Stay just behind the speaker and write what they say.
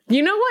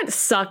You know what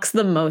sucks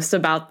the most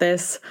about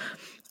this?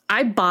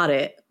 I bought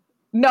it.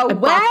 No way!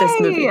 Bought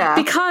this movie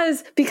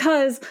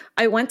because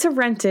I went to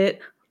rent it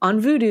on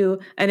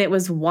Vudu and it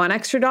was $1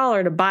 extra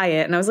to buy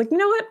it. And I was like, you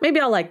know what? Maybe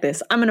I'll like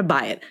this. I'm going to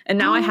buy it. And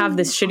now I have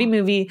this shitty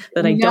movie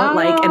that I don't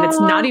like and it's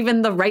not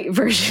even the right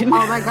version.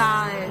 Oh my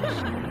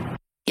gosh.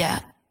 Yeah.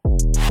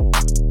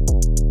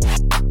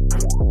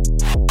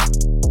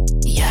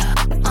 Yeah,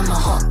 I'm a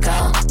hot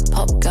girl,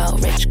 pop girl,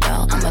 rich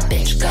girl, I'm a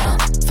bitch girl,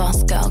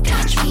 fast girl,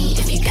 catch me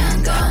if you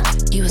can, girl.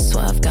 You a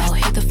swerve girl,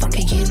 who the fuck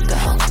are you,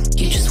 girl?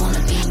 You just wanna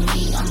be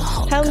me, I'm a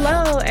hot girl.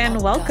 Hello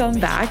and welcome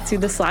back to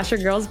the Slasher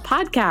Girls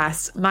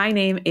podcast. My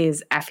name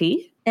is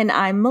Effie. And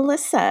I'm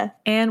Melissa.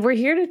 And we're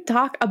here to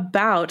talk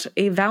about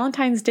a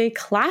Valentine's Day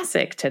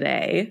classic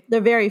today.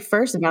 The very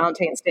first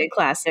Valentine's Day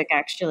classic,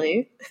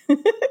 actually.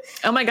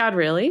 Oh my God,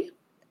 really?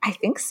 I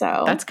think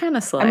so. That's kind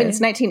of slay. I mean, it's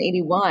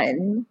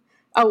 1981.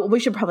 Oh, we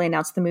should probably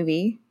announce the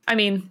movie. I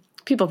mean,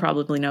 people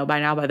probably know by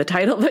now by the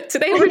title, but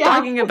today we're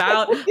talking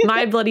about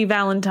My Bloody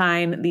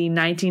Valentine, the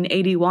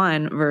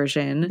 1981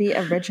 version. The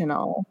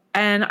original.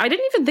 And I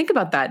didn't even think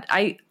about that.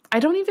 I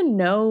don't even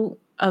know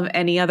of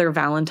any other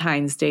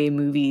Valentine's Day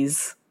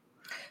movies.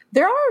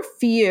 There are a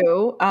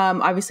few.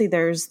 Obviously,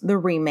 there's the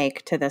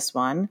remake to this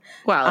one.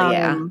 Well,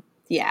 yeah.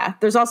 Yeah.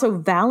 There's also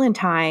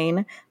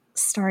Valentine,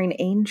 starring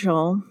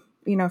Angel,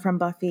 you know, from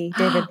Buffy,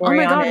 David Boreanaz. Oh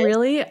my God,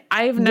 really?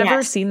 I've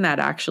never seen that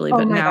actually,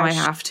 but now I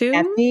have to.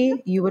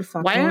 Effie, you would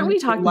fucking Why aren't we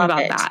talking about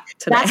that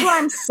today? That's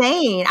what I'm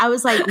saying. I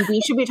was like,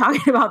 we should be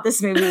talking about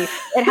this movie.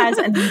 It has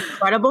an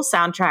incredible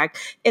soundtrack.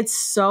 It's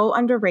so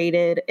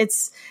underrated.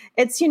 It's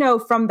you know,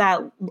 from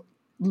that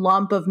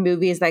lump of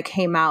movies that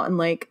came out in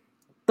like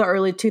the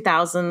early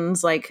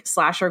 2000s, like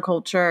slasher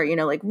culture, you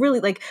know, like really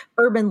like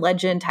urban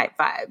legend type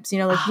vibes, you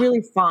know, like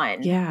really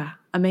fun. Yeah.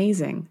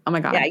 Amazing. Oh my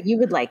God. Yeah, you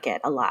would like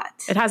it a lot.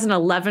 It has an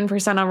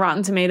 11% on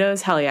Rotten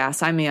Tomatoes. Hell yeah.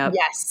 Sign me up.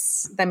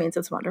 Yes. That means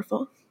it's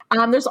wonderful.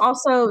 There's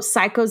also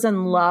Psychos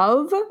in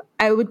Love.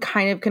 I would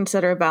kind of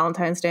consider a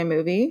Valentine's Day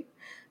movie.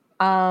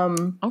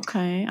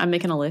 Okay. I'm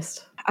making a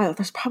list.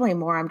 There's probably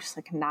more. I'm just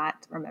like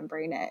not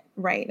remembering it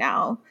right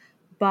now.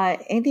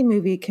 But any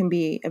movie can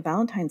be a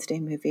Valentine's Day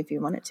movie if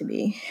you want it to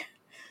be.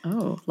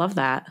 Oh, love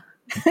that.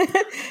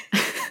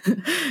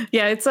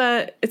 Yeah, it's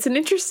an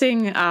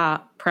interesting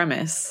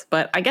premise,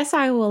 but I guess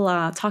I will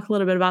talk a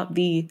little bit about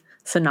the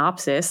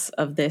synopsis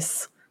of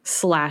this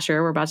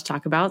slasher we're about to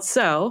talk about.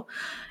 So,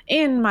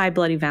 in My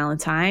Bloody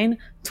Valentine,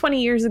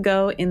 20 years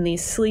ago in the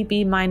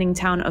sleepy mining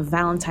town of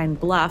Valentine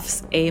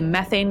Bluffs, a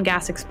methane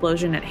gas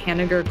explosion at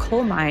Hanniger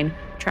coal mine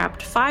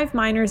trapped 5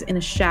 miners in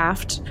a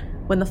shaft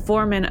when the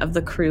foreman of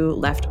the crew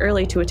left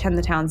early to attend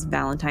the town's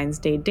Valentine's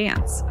Day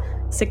dance.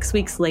 6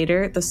 weeks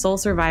later, the sole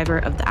survivor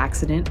of the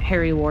accident,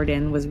 Harry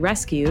Warden, was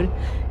rescued.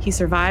 He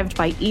survived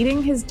by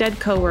eating his dead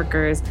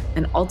coworkers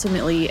and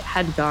ultimately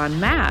had gone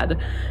mad.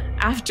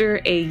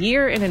 After a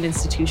year in an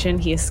institution,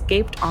 he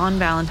escaped on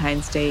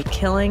Valentine's Day,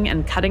 killing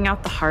and cutting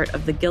out the heart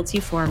of the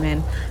guilty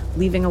foreman,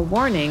 leaving a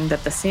warning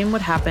that the same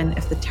would happen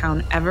if the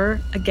town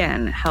ever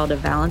again held a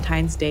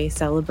Valentine's Day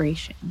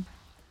celebration.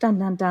 Dun,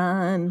 dun,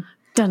 dun.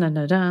 Dun, dun,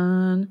 dun,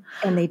 dun.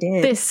 And they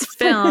did. This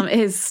film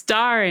is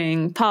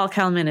starring Paul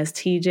Kellman as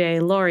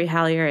TJ, Lori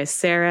Hallier as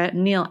Sarah,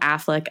 Neil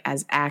Affleck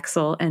as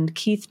Axel, and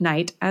Keith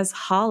Knight as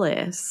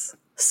Hollis.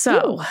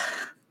 So,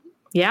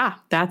 yeah,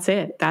 that's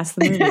it. That's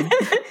the movie.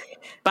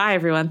 Bye,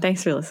 everyone.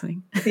 Thanks for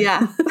listening.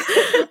 Yeah.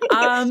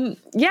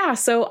 Yeah,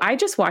 so I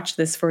just watched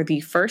this for the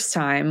first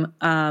time.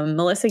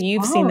 Melissa,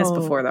 you've seen this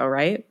before, though,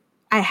 right?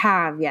 I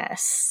have,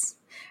 yes.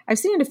 I've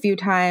seen it a few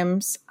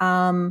times.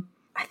 I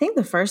think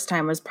the first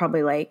time was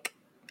probably like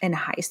in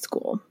high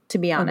school, to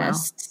be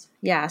honest. Oh, wow.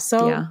 Yeah.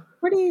 So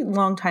pretty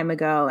long time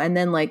ago. And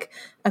then like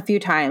a few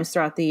times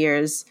throughout the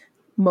years,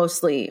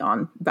 mostly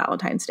on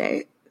Valentine's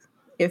Day,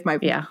 if my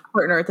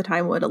partner at the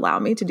time would allow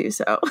me to do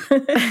so.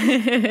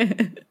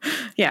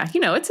 Yeah.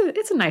 You know, it's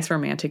a nice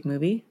romantic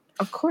movie.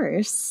 Of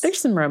course. There's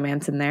some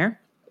romance in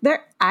there.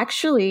 There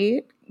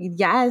actually,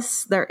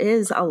 yes, there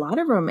is a lot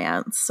of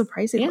romance,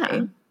 surprisingly.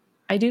 Yeah.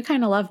 I do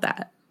kind of love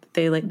that.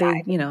 They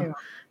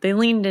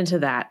leaned into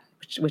that,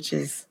 which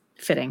is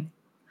fitting.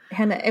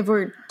 And if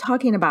we're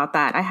talking about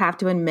that, I have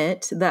to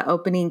admit the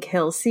opening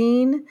kill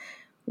scene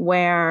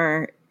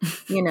where,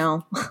 you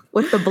know,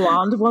 with the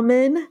blonde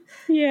woman.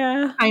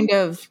 Yeah. Kind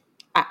of,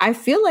 I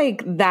feel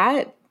like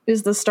that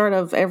is the start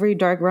of every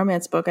dark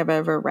romance book I've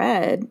ever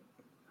read.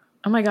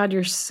 Oh my God,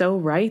 you're so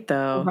right,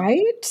 though.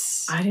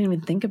 Right? I didn't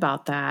even think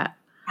about that.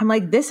 I'm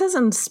like, this has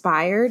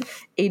inspired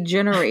a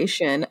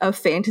generation of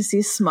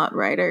fantasy smut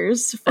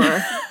writers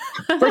for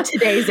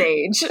today's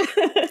age.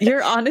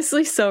 You're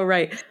honestly so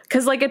right.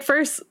 Because like at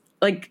first,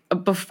 like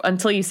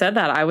until you said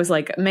that, I was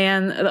like,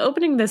 man, the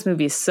opening of this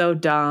movie is so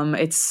dumb.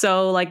 It's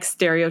so like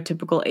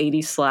stereotypical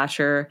 80s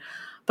slasher.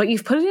 But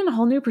you've put it in a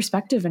whole new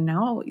perspective, and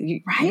now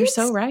you're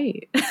so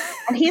right.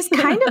 And he's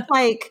kind of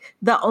like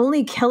the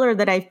only killer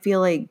that I feel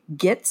like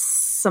gets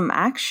some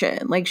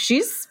action. Like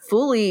she's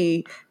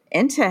fully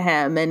into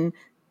him and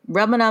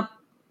rubbing up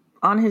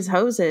on his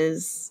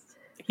hoses.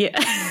 Yeah.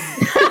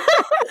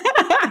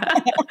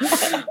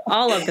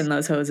 All up in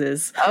those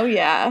hoses. Oh,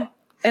 yeah.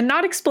 And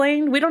not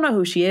explained. We don't know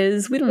who she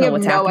is. We don't know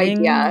what's happening.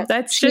 Idea.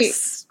 That's she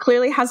just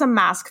clearly has a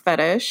mask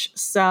fetish.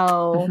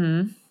 So,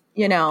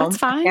 you know, that's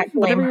fine.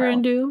 Whatever you're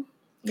into.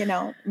 You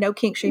know, no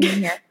kink shaming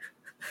here.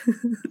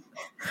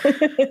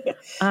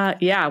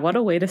 Yeah, what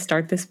a way to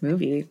start this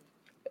movie.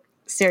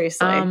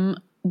 Seriously.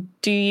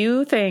 Do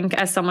you think,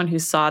 as someone who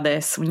saw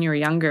this when you were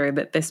younger,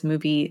 that this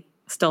movie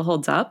still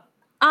holds up?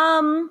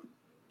 I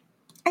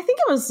think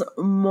it was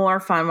more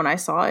fun when I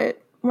saw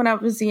it when I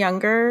was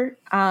younger.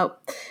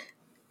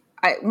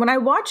 When I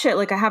watch it,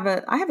 like I have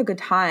a good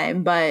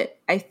time, but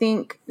I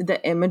think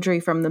the imagery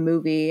from the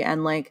movie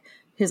and like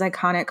his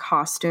iconic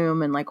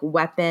costume and like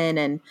weapon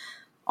and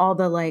all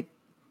the like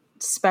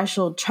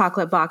special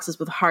chocolate boxes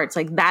with hearts,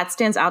 like that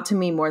stands out to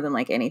me more than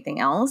like anything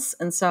else.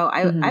 And so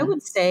I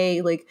would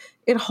say like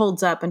it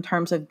holds up in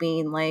terms of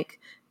being like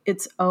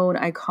its own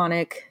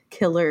iconic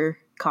killer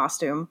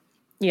costume.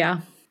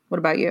 Yeah. What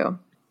about you?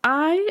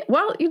 I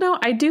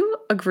do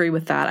agree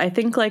with that. I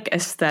think like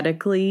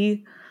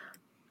aesthetically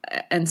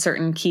and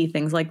certain key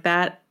things like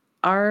that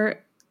are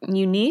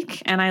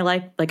unique. And I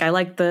like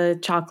the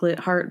chocolate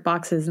heart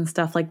boxes and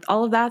stuff. Like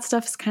all of that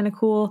stuff is kind of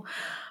cool.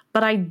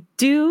 But I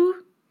do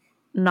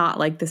not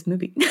like this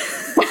movie.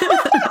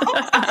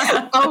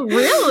 Oh,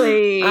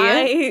 really?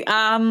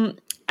 I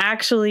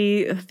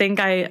actually think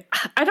I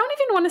don't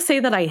even want to say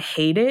that I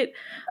hate it.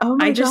 Oh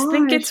my I just gosh.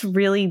 think it's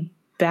really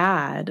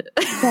bad.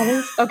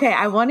 Okay,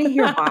 I want to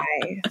hear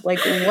why. Like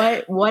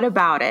what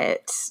about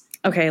it?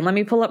 Okay, let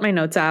me pull up my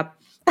notes app.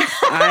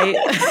 I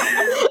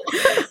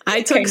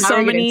took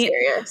so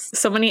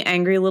many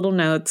angry little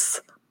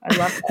notes. I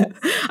love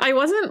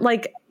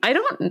that. I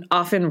don't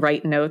often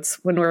write notes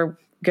when we're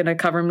going to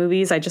cover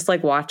movies. I just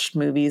like watch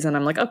movies and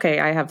I'm like, okay,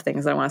 I have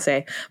things I want to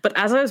say. But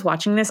as I was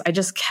watching this, I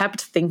just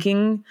kept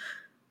thinking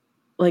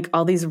like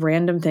all these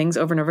random things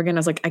over and over again. I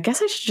was like, I guess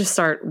I should just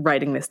start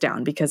writing this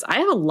down because I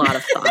have a lot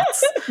of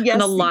thoughts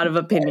and a lot of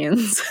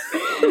opinions.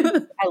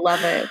 I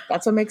love it.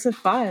 That's what makes it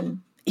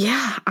fun.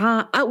 Yeah.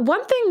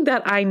 One thing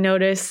that I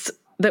noticed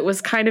that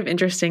was kind of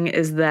interesting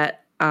is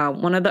that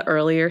one of the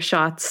earlier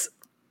shots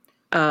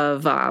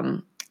of,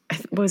 what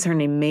was her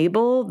name?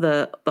 Mabel,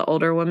 the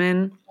older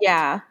woman.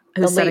 Yeah.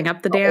 Who's setting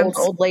up the dance.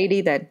 Old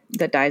lady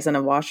that dies in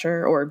a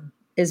washer or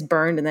is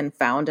burned and then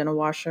found in a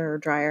washer or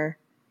dryer.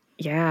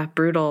 Yeah,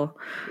 brutal.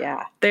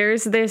 Yeah.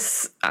 There's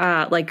this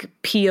like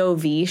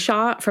POV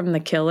shot from the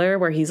killer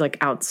where he's like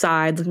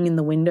outside looking in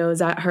the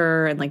windows at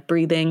her and like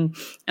breathing.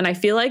 And I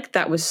feel like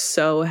that was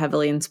so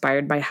heavily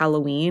inspired by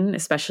Halloween,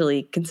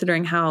 especially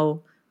considering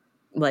how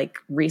like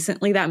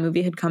recently that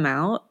movie had come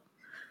out.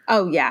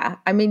 Oh, yeah.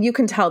 I mean, you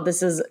can tell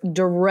this is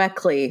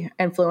directly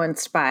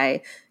influenced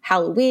by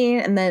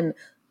Halloween and then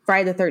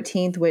Friday the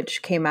 13th,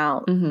 which came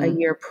out a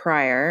year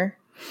prior.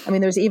 I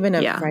mean, there's even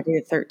a Friday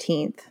the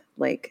 13th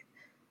like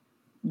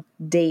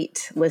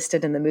date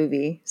listed in the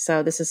movie.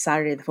 So this is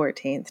Saturday the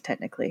 14th,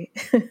 technically.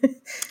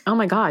 Oh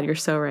my God, you're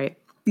so right.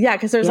 Yeah,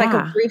 because there's like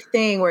a brief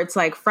thing where it's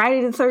like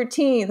Friday the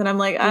 13th. And I'm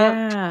like,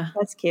 oh,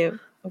 that's cute.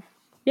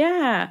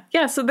 Yeah.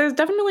 Yeah. So there's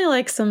definitely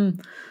like some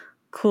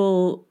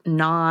cool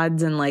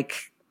nods and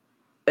like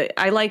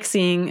I like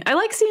seeing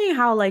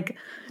how like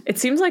it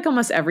seems like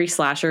almost every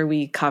slasher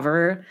we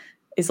cover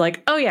is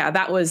like, oh yeah,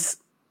 that was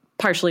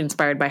partially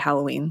inspired by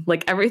Halloween.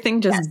 Like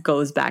everything just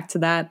goes back to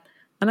that.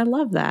 And I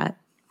love that.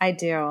 I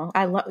do.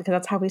 I love because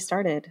that's how we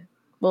started.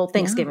 Well,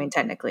 Thanksgiving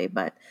technically,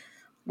 but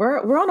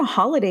we're on a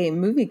holiday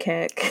movie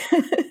kick.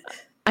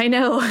 I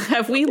know.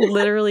 Have we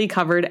literally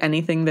covered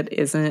anything that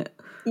isn't?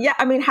 Yeah,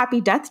 I mean,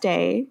 Happy Death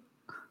Day.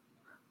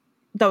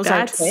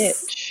 That's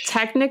Twitch.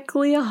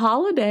 Technically a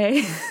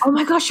holiday. Oh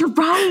my gosh, you're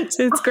right.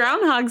 It's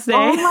Groundhog's Day.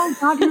 Oh my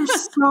God, you're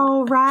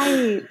so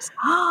right.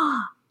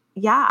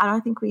 Yeah, I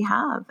don't think we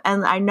have.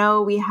 And I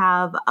know we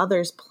have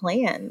others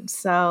planned.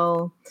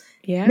 So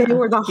maybe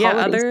we're the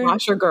holiday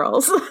slasher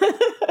girls.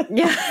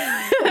 Yeah.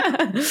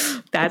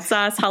 That's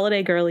us,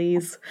 holiday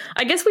girlies.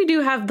 I guess we do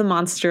have the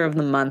monster of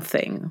the month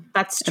thing.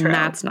 That's true. And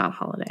that's not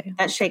holiday.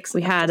 That shakes.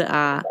 We had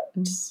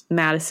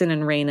Madison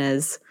and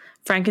Raina's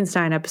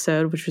Frankenstein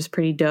episode, which was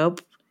pretty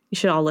dope. You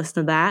should all listen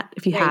to that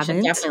if you haven't.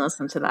 You should definitely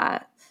listen to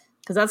that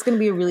because that's going to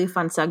be a really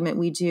fun segment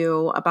we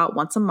do about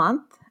once a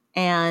month.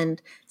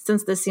 And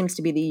since this seems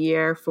to be the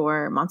year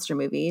for monster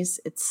movies,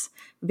 it's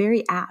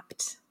very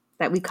apt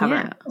that we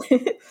cover. Yeah.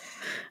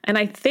 And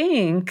I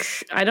think,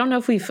 I don't know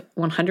if we've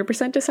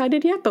 100%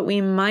 decided yet, but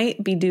we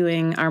might be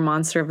doing our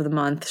Monster of the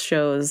Month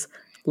shows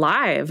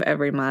live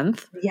every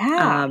month.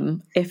 Yeah.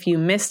 If you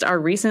missed our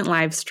recent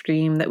live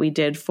stream that we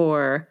did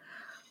for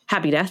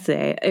Happy Death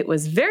Day, it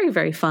was very,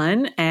 very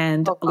fun.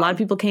 And a lot of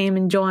people came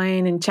and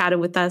joined and chatted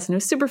with us, and it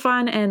was super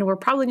fun. And we're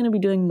probably going to be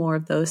doing more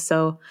of those.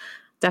 So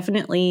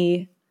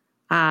definitely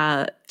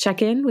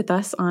check in with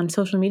us on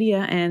social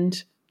media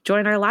and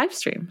join our live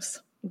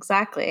streams.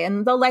 Exactly.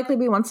 And they'll likely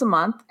be once a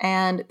month,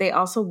 and they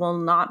also will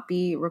not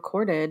be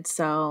recorded.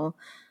 So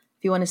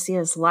if you want to see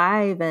us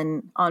live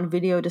and on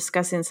video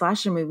discussing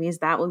slasher movies,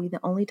 that will be the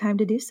only time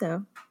to do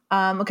so.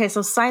 Okay,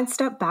 so side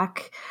step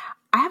back.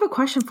 I have a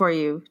question for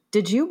you.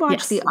 Did you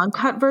watch the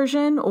uncut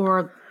version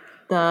or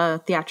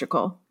the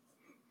theatrical?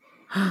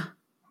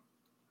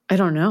 I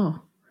don't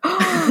know.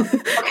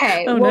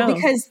 Okay.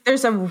 Because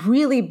there's a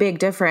really big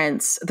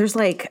difference. There's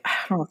like, I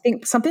don't know, I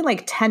think something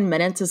like 10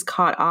 minutes is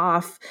cut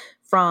off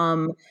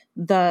from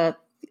the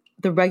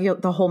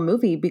whole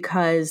movie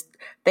because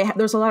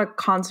there's a lot of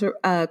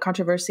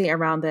controversy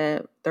around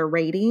the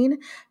rating,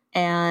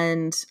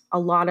 and a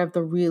lot of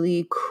the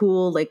really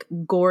cool like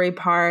gory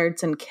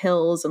parts and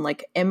kills and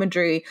like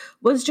imagery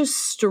was just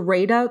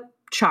straight up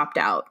chopped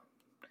out.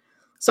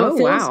 So it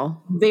feels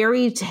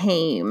very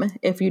tame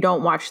if you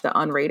don't watch the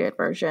unrated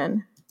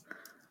version.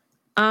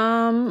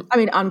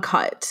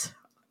 Uncut.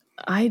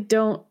 I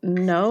don't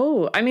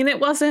know. I mean,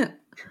 it wasn't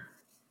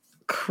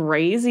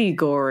crazy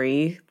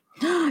gory.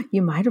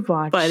 You might have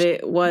watched. But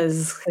it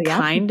was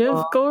kind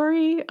of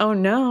gory. Oh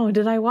no,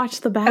 did I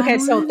watch the bad one?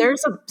 So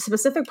there's a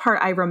specific part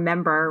I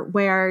remember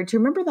where, do you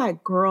remember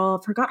that girl?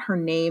 I forgot her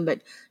name,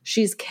 but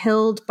she's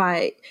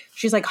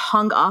she's like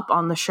hung up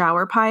on the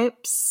shower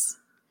pipes.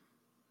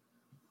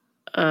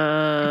 She's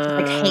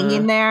like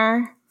hanging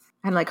there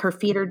and like her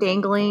feet are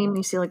dangling.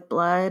 You see like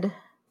blood.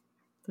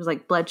 There's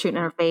like blood shooting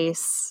in her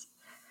face.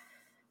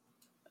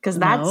 Because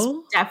that's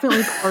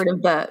definitely part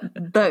of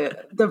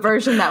the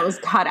version that was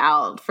cut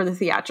out for the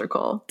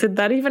theatrical. Did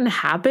that even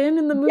happen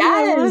in the movie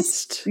I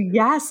watched?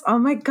 Yes. Oh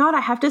my God, I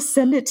have to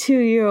send it to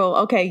you.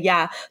 Okay,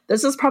 yeah.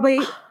 This is probably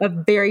a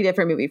very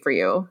different movie for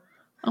you.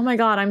 Oh my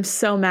God, I'm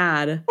so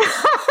mad.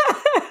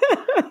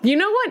 You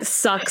know what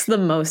sucks the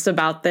most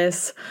about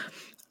this?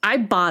 I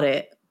bought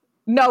it.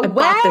 I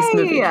bought this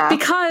movie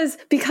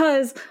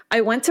because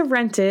I went to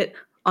rent it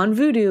on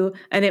Vudu,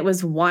 and it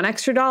was $1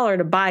 extra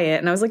to buy it.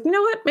 And I was like, you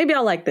know what? Maybe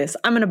I'll like this.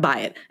 I'm going to buy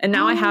it. And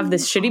now I have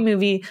this shitty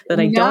movie that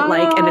I don't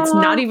like, and it's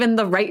not even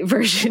the right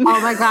version. Oh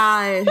my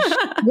gosh.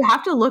 You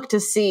have to look to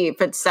see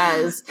if it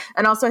says.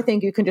 And also, I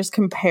think you can just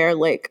compare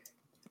like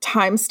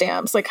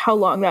timestamps, like how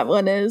long that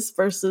one is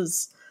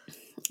versus,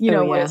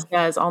 what it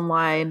says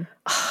online.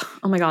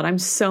 Oh my God, I'm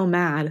so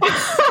mad.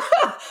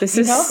 This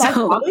is that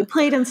probably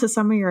played into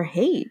some of your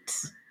hate.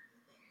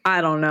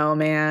 I don't know,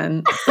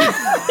 man.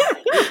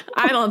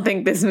 I don't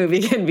think this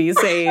movie can be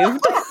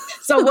saved.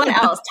 So what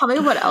else? Tell me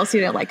what else you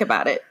didn't like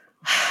about it.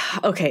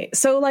 Okay.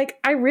 So like,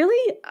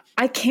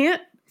 I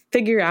can't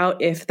figure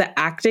out if the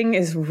acting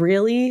is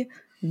really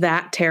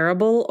that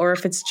terrible or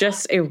if it's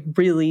just a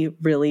really,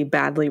 really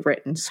badly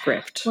written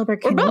script. Well, they're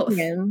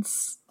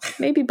Canadians.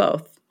 Maybe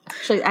both.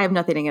 Actually, I have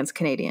nothing against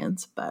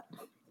Canadians, but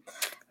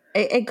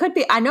it could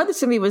be. I know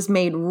this movie was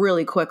made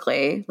really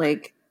quickly,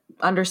 like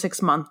under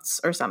 6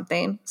 months or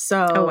something.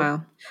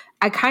 So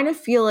I kind of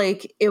feel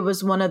like it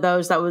was one of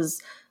those that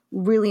was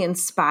really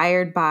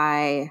inspired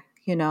by,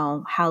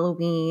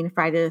 Halloween,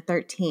 Friday the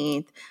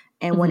 13th,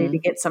 and wanted to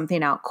get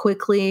something out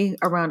quickly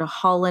around a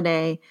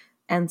holiday.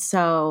 And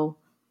so,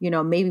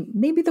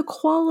 maybe the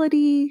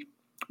quality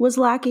was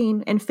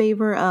lacking in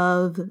favor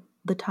of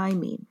the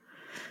timing.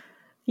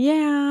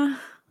 Yeah,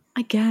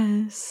 I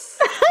guess.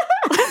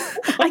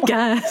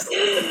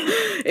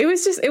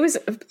 It was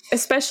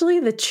especially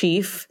the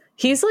chief.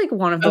 He's like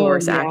one of the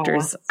worst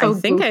actors I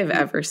think I've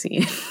ever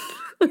seen.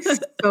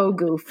 So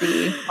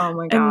goofy. Oh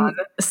my God. And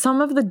some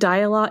of the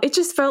dialogue, it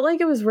just felt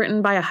like it was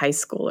written by a high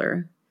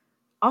schooler.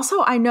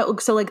 Also, I know,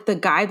 so like the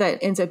guy that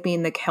ends up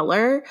being the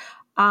killer,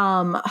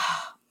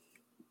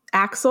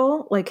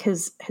 Axel, like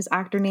his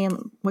actor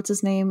name, what's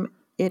his name?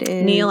 It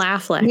is Neil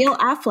Affleck. Neil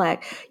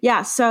Affleck.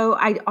 Yeah. So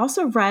I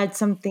also read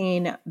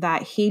something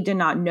that he did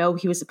not know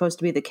he was supposed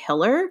to be the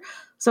killer.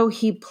 So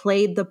he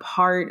played the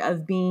part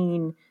of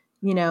being,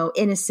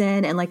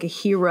 innocent and like a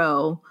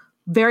hero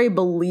very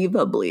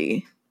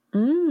believably.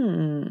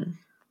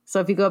 So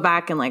if you go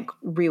back and like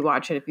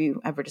rewatch it, if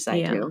you ever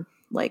decide to,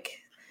 like,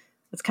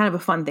 it's kind of a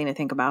fun thing to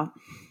think about.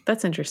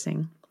 That's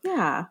interesting.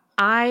 Yeah.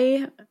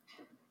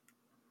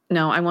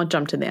 No, I won't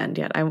jump to the end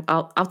yet. I'm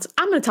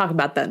going to talk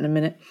about that in a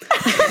minute.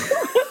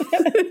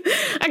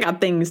 I got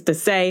things to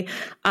say.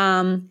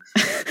 I'm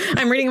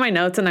reading my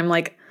notes and I'm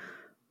like,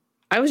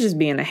 I was just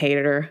being a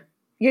hater.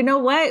 You know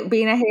what?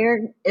 Being a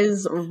hater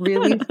is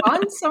really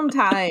fun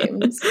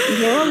sometimes.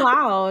 You're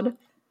allowed.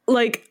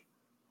 Like,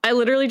 I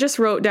literally just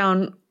wrote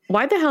down,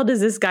 why the hell does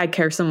this guy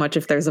care so much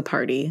if there's a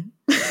party?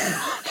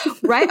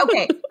 Right?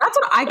 Okay. That's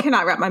what I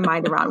cannot wrap my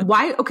mind around.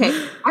 Why?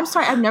 Okay. I'm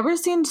sorry. I've never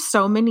seen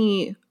so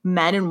many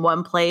men in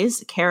one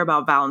place care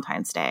about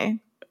Valentine's Day.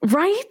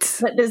 Right?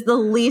 That is the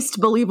least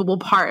believable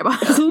part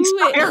about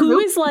who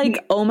is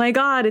like, oh my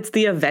God, it's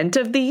the event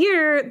of the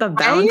year, the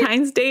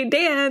Valentine's Day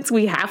dance.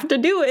 We have to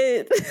do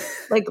it.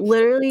 Like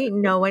literally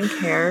no one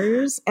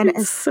cares. And it's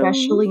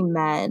especially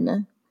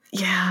men.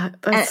 Yeah.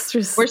 That's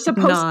just we're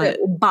supposed to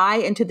buy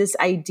into this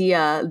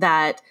idea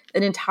that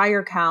an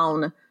entire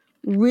town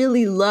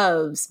really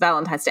loves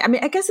Valentine's Day. I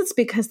mean, I guess it's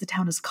because the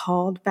town is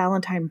called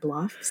Valentine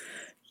Bluffs.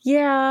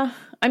 Yeah.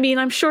 I mean,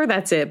 I'm sure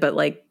that's it, but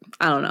like,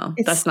 I don't know.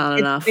 That's not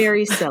enough. It's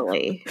very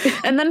silly.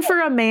 And then for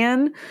a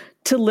man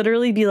to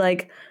literally be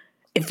like,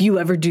 if you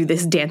ever do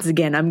this dance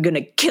again, I'm going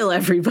to kill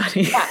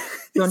everybody. Yeah.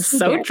 It's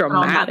so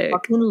dramatic. I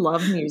fucking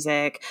love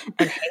music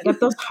and hang up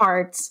those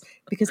hearts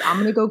because I'm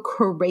going to go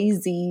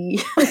crazy.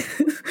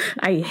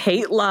 I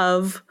hate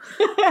love.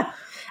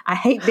 I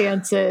hate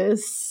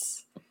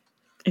dances.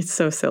 It's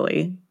so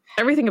silly.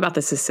 Everything about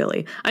this is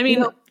silly. I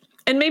mean,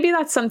 and maybe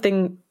that's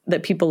something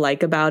that people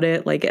like about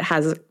it. Like it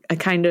has a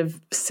kind of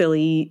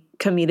silly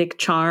comedic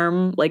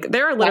charm. Like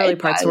there are literally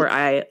parts where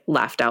I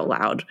laughed out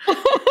loud.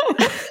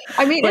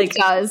 I mean, like, it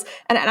does.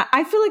 And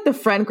I feel like the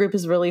friend group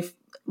is really,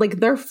 like,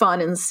 they're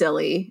fun and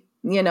silly.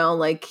 You know,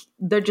 like,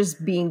 they're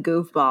just being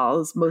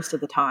goofballs most of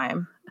the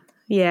time.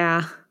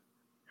 Yeah.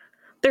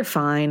 They're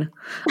fine.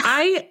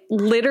 I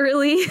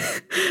literally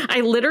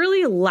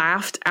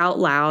laughed out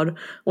loud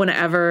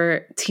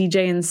whenever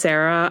TJ and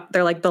Sarah,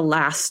 they're like the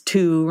last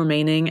two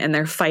remaining, and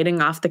they're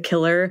fighting off the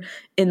killer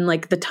in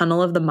like the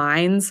tunnel of the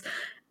mines.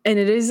 And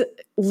it is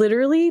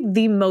literally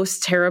the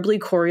most terribly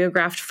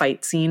choreographed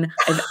fight scene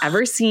I've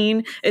ever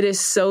seen. It is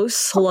so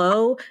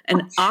slow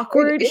and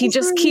awkward. He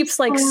just really keeps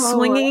like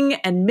swinging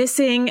and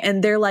missing,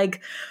 and they're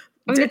like,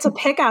 I mean, it's a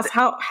pick-ass.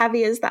 How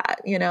heavy is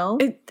that, you know?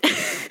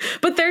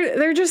 But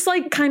they're just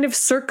like kind of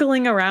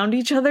circling around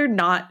each other,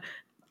 not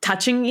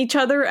touching each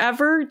other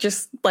ever.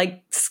 Just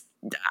like,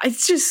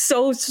 it's just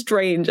so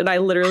strange. And I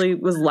literally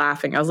was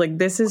laughing. I was like,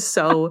 this is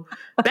so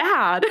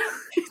bad.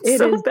 It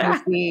so is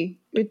bad. Goofy.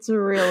 It's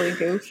really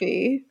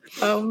goofy.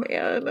 Oh,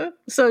 man.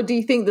 So do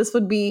you think this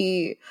would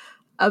be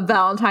a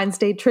Valentine's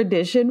Day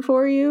tradition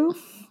for you?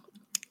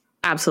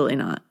 Absolutely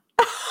not.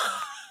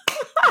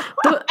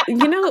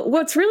 You know,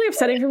 what's really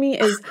upsetting for me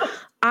is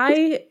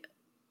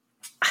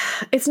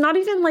it's not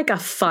even like a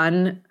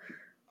fun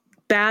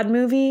bad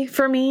movie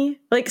for me.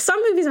 Like some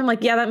movies I'm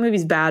like, yeah, that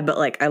movie's bad, but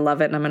like I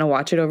love it and I'm going to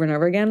watch it over and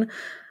over again.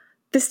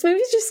 This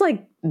movie's just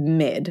like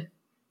mid.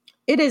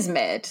 It is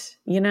mid.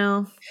 You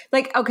know?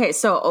 Like, okay,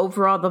 so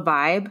overall the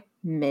vibe,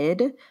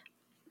 mid.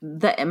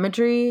 The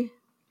imagery,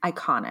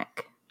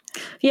 iconic.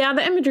 Yeah,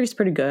 the imagery's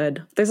pretty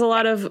good. There's a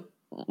lot of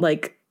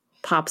like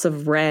pops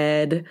of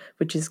red,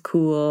 which is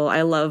cool.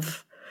 I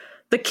love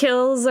the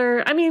kills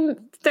they're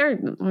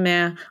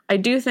meh. I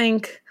do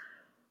think,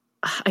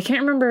 I can't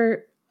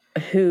remember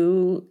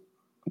who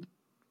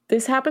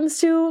this happens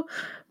to,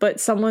 but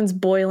someone's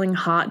boiling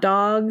hot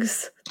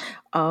dogs.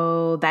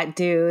 Oh, that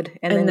dude.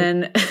 And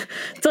then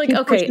it's like,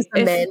 okay,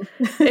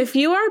 if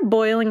you are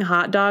boiling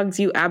hot dogs,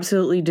 you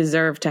absolutely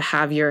deserve to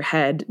have your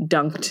head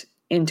dunked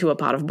into a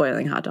pot of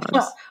boiling hot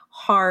dogs.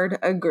 Hard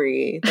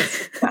agree.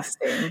 That's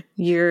disgusting.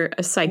 You're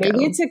a psycho.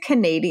 Maybe it's a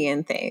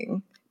Canadian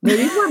thing.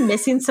 Maybe we're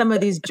missing some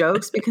of these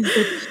jokes because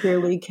they're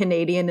purely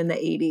Canadian in the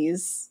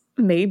 80s.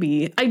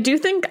 Maybe. I do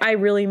think I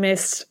really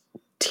missed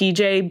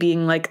TJ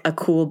being like a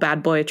cool,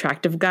 bad boy,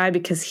 attractive guy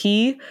because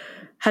he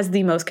has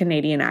the most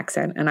Canadian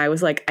accent. And I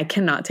was like, I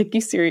cannot take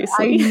you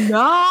seriously. I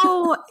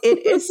know.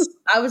 It is.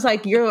 I was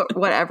like, you're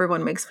what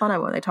everyone makes fun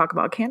of when they talk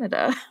about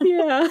Canada.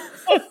 Yeah.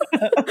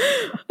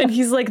 And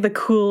he's like the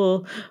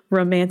cool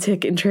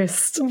romantic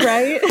interest.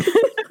 Right?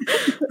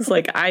 It's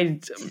like,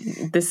 I'm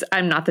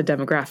not the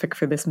demographic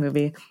for this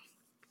movie.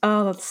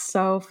 Oh, that's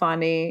so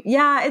funny.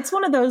 Yeah, it's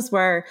one of those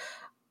where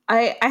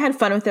I had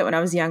fun with it when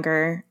I was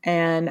younger,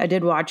 and I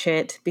did watch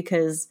it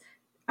because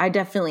I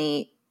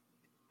think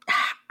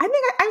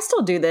I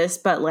still do this,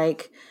 but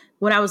like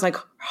when I was like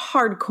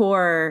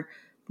hardcore,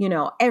 you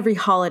know, every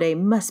holiday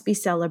must be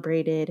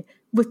celebrated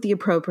with the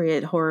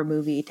appropriate horror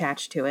movie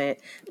attached to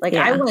it. Like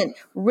I went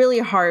really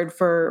hard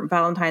for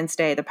Valentine's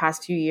Day the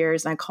past few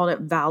years, and I called it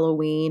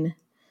Halloween.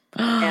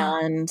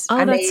 And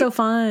that's so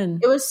fun.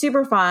 It was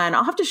super fun.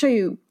 I'll have to show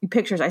you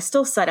pictures. I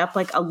still set up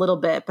like a little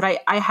bit, but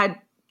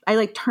I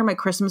like turned my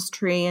Christmas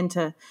tree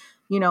into,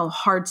 you know,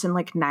 hearts and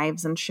like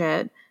knives and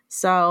shit.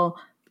 So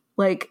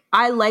like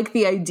I like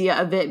the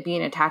idea of it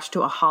being attached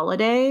to a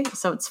holiday,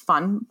 so it's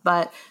fun.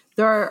 But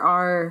there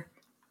are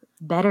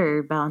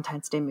better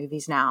Valentine's Day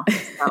movies now.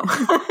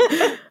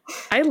 So.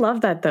 I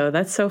love that though.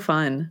 That's so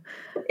fun.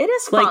 It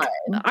is fun.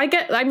 Like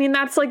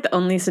that's like the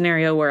only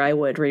scenario where I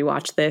would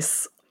rewatch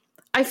this.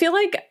 I feel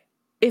like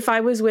if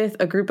I was with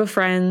a group of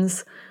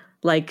friends,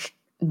 like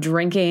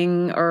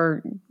drinking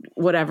or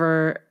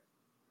whatever,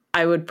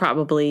 I would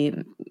probably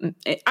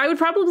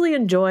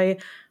enjoy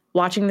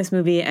watching this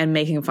movie and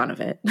making fun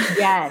of it.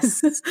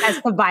 Yes, that's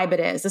the vibe it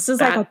is. This is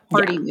like a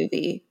party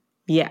movie.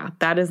 Yeah,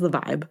 that is the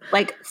vibe.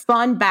 Like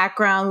fun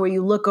background where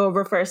you look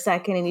over for a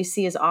second and you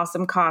see his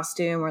awesome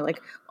costume or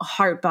like a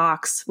heart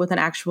box with an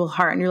actual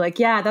heart. And you're like,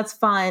 yeah, that's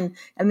fun.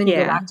 And then you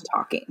go back to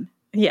talking.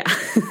 Yeah.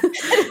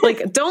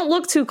 Like, don't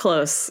look too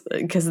close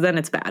because then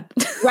it's bad.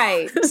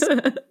 Right.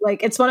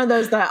 Like, it's one of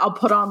those that I'll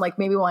put on, like,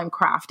 maybe while I'm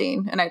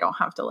crafting and I don't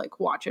have to, like,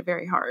 watch it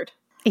very hard.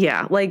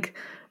 Yeah. Like,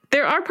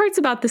 there are parts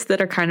about this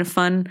that are kind of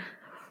fun.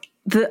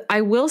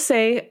 I will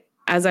say,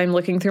 as I'm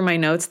looking through my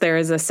notes, there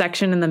is a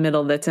section in the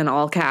middle that's in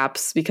all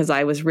caps because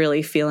I was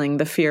really feeling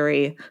the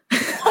fury.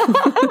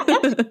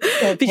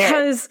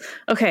 Because,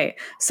 okay,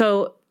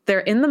 so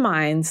they're in the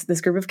mines,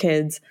 this group of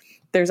kids.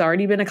 There's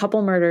already been a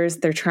couple murders.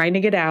 They're trying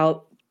to get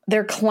out.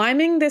 They're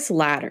climbing this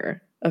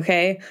ladder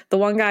Okay. The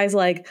one guy's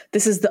like,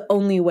 this is the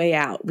only way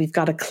out. We've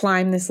got to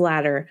climb this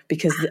ladder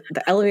because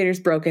the elevator's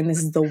broken. This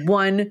is the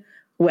one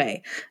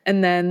way.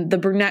 And then the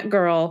brunette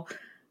girl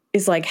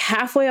is like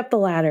halfway up the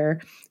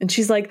ladder and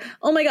she's like,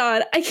 oh my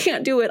God, I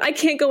can't do it. I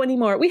can't go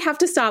anymore. We have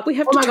to stop. We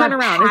have to turn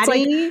around.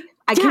 Patty, it's like,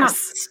 I cannot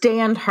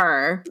stand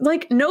her.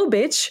 Like, no,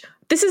 bitch.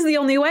 This is the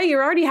only way.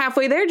 You're already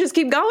halfway there. Just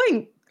keep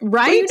going.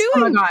 Right? What are you doing?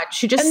 Oh my God.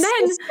 She just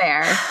sits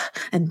there.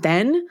 And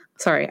then,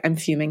 sorry, I'm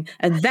fuming.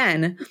 And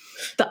then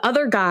the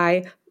other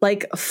guy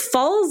like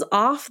falls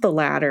off the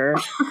ladder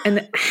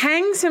and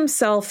hangs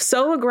himself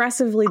so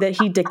aggressively that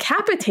he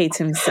decapitates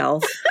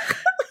himself.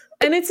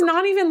 And it's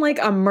not even like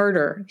a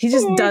murder. He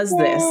just does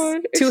this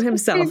to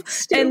himself.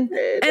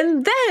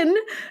 And then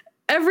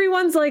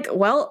everyone's like,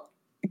 well,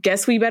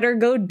 guess we better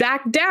go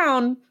back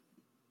down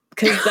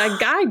because that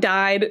guy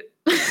died.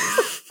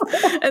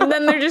 And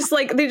then they're just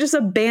like, they just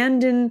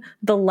abandon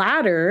the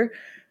ladder.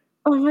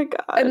 Oh my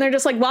God. And they're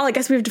just like, well, I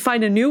guess we have to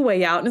find a new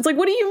way out. And it's like,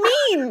 what do you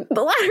mean?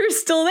 The ladder's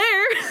still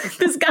there.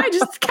 This guy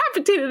just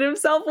decapitated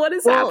himself. What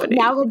is happening?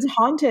 Now it's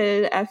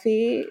haunted,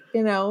 Effie.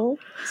 You know,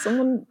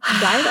 someone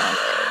died on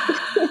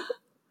it.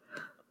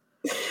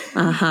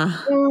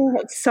 Oh,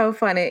 it's so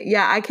funny.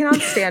 Yeah, I cannot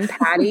stand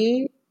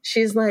Patty.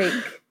 She's like,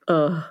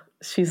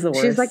 she's the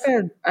worst. She's like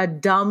a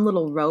dumb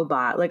little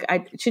robot.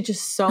 Like she's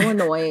just so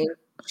annoying.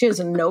 She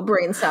has no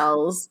brain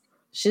cells.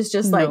 She's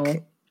just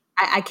like,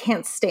 I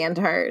can't stand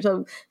her.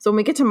 So when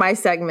we get to my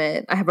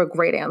segment, I have a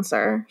great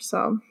answer.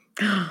 So,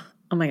 oh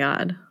my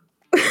God,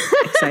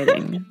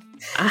 exciting.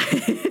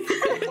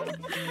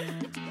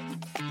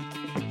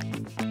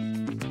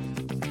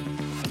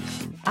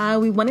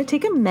 We want to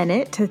take a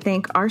minute to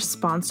thank our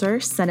sponsor,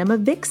 Cinema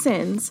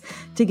Vixens,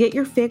 to get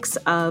your fix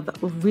of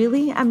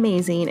really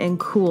amazing and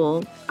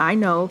cool, I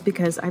know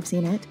because I've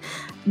seen it,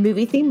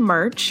 movie-themed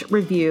merch,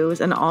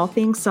 reviews, and all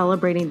things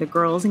celebrating the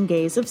girls and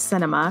gays of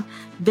cinema.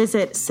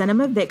 Visit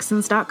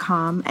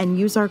cinemavixens.com and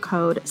use our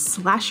code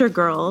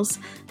SlasherGirls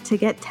to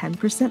get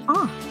 10%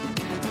 off.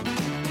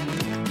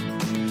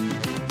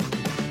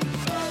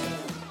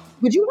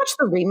 Would you watch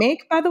the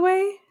remake, by the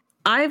way?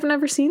 I've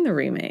never seen the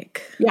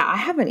remake. Yeah, I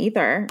haven't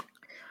either.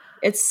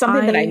 It's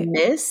something that I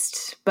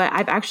missed, but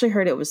I've actually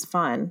heard it was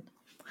fun.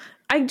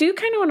 I do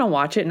kind of want to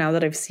watch it now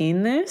that I've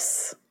seen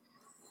this.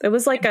 It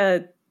was like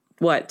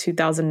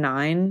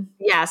 2009?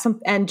 Yeah,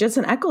 and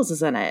Jensen Ackles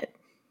is in it.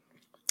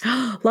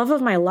 Love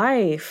of my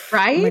life.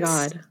 Right? Oh my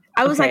God.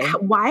 I was like,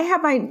 why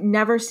have I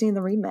never seen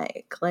the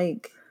remake?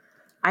 Like,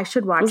 I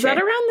should watch it. Was that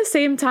around the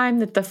same time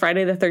that the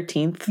Friday the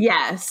 13th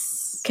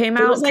came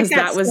out? It was like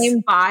that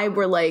same vibe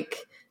where like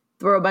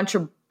there were a bunch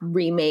of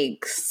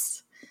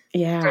remakes.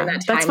 Yeah.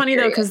 That's funny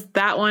though, because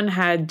that one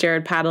had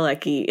Jared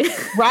Padalecki.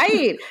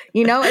 Right.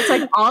 You know, it's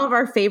like all of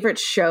our favorite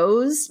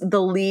shows,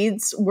 the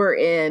leads were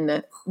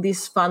in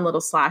these fun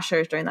little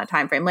slashers during that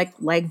time frame.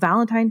 Like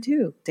Valentine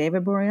 2,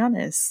 David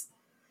Boreanaz.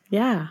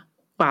 Yeah.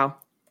 Wow.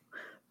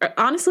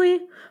 Honestly,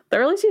 the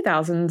early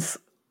 2000s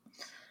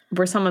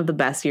were some of the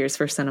best years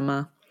for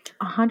cinema.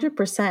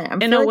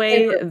 100%. In a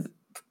way that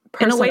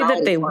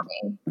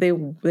they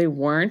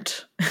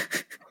weren't.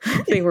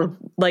 They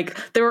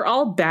were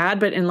all bad,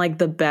 but in like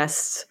the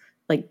best,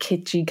 like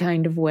kitschy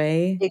kind of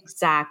way.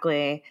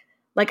 Exactly.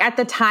 Like at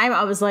the time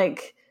I was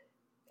like,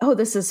 oh,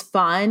 this is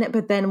fun.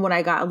 But then when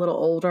I got a little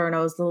older and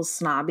I was a little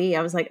snobby,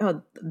 I was like,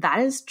 oh, that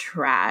is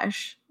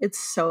trash. It's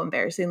so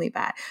embarrassingly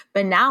bad.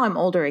 But now I'm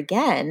older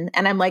again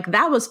and I'm like,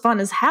 that was fun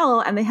as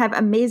hell. And they have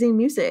amazing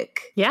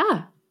music.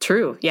 Yeah,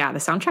 true. Yeah. The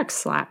soundtracks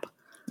slap.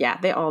 Yeah,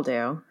 they all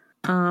do.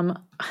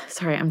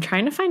 Sorry, I'm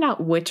trying to find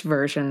out which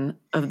version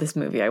of this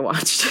movie I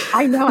watched.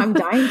 I know, I'm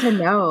dying to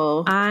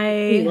know.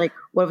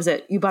 What was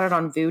it? You bought it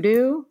on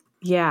Vudu?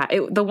 Yeah,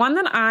 the one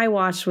that I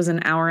watched was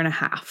an hour and a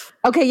half.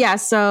 Okay, yeah,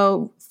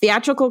 so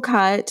theatrical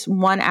cut,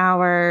 1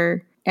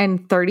 hour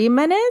and 30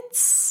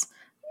 minutes.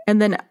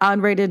 And then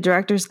unrated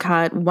director's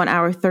cut, 1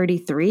 hour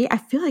 33. I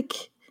feel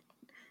like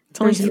it's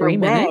only 3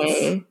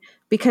 minutes.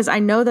 Because I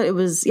know that it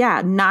was,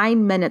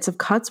 9 minutes of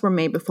cuts were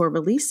made before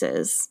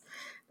releases.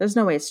 There's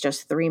no way it's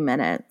just 3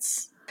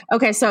 minutes.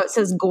 Okay, so it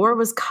says gore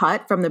was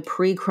cut from the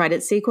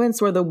pre-credit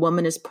sequence where the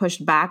woman is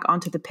pushed back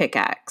onto the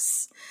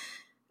pickaxe.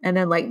 And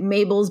then like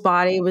Mabel's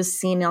body was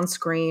seen on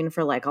screen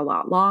for like a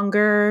lot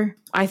longer.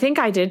 I think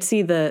I did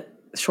see the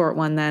short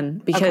one then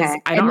because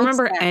I don't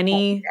remember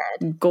any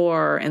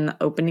gore in the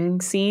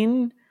opening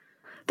scene.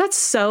 That's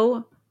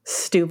so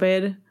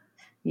stupid.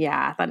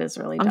 Yeah, that is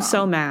really dumb. I'm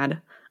so mad.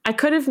 I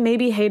could have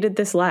maybe hated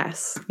this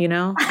less, you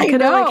know? I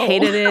could have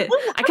hated it.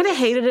 I could have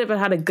hated it, but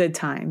had a good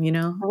time, you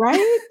know?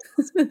 Right?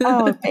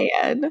 Oh,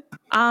 man.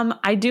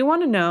 I do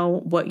want to know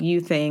what you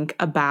think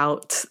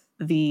about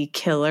the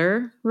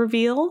killer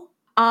reveal.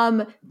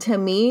 To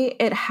me,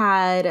 it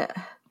had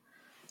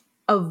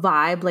a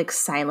vibe like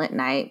Silent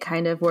Night,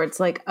 kind of, where it's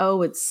like,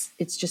 oh, it's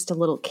just a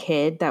little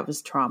kid that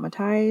was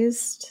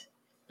traumatized.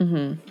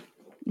 Mm-hmm.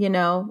 You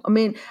know, I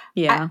mean,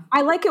 yeah,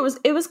 I like it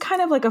was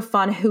kind of like a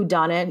fun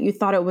whodunit. You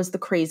thought it was the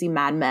crazy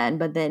Mad Men,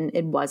 but then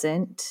it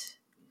wasn't.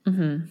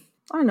 Mm-hmm.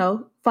 I don't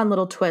know, fun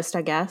little twist,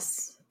 I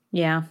guess.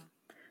 Yeah,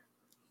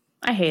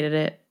 I hated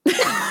it.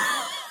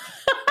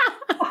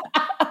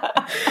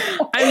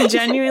 I'm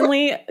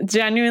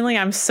genuinely,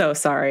 I'm so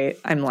sorry.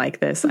 I'm like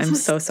this. I'm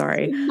so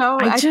sorry. No,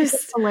 I think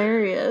it's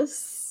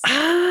hilarious.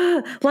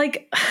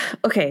 Like,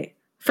 okay,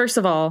 first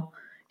of all,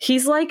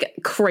 he's like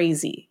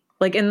crazy.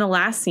 Like in the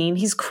last scene,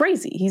 he's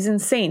crazy. He's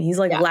insane. He's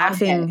like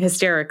laughing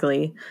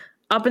hysterically.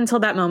 Up until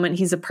that moment,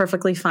 he's a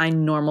perfectly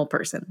fine, normal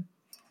person.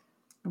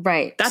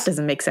 Right. That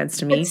doesn't make sense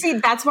to me. But see,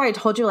 that's why I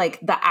told you, like,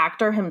 the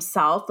actor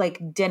himself,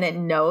 like,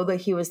 didn't know that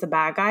he was the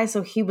bad guy.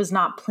 So he was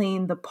not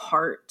playing the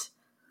part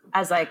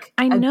as, like,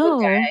 I know.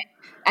 Good guy.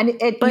 And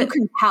you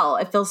can tell.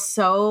 It feels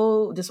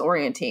so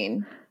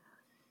disorienting.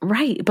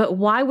 Right. But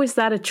why was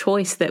that a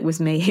choice that was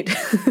made?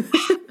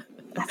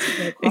 That's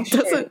a good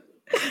question.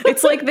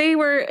 It's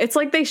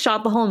like they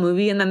shot the whole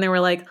movie and then they were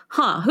like,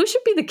 who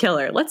should be the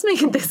killer? Let's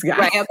make it this guy.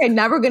 Right. Okay.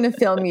 Never going to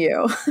film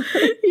you.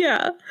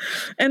 Yeah.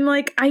 And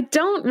like, I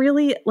don't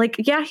really like,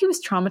 yeah, he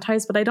was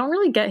traumatized, but I don't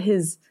really get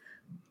his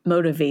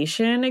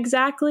motivation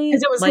exactly.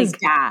 Because it was like, his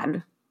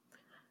dad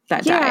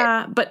that died.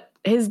 Yeah. But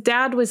his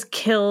dad was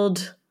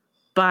killed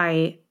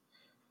by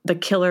the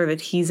killer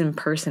that he's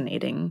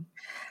impersonating.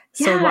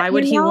 So why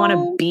would he want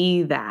to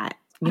be that?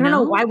 I don't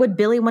know. Why would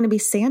Billy want to be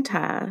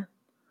Santa?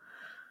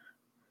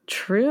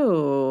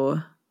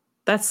 True.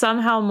 That's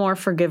somehow more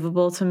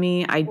forgivable to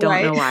me. I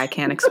don't know why. I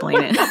can't explain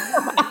it.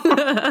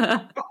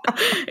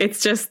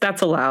 It's just,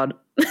 that's allowed.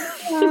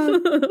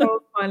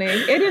 So funny.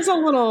 It is a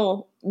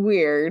little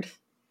weird.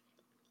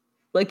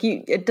 Like,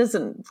 it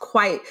doesn't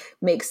quite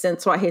make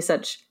sense why he has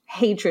such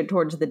hatred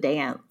towards the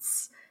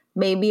dance.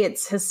 Maybe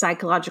it's his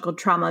psychological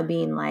trauma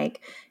being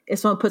like, if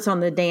someone puts on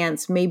the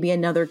dance, maybe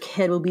another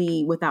kid will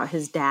be without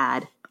his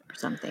dad or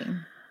something.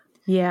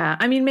 Yeah.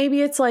 I mean,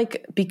 maybe it's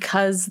like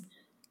because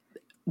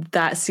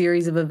that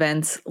series of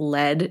events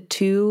led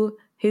to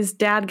his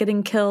dad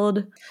getting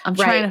killed. I'm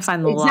trying to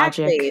find the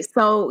logic.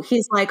 So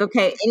he's like,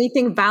 okay,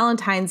 anything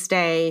Valentine's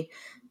Day,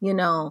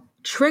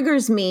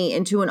 triggers me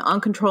into an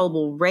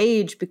uncontrollable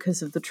rage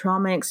because of the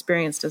trauma I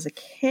experienced as a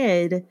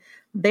kid.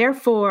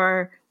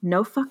 Therefore,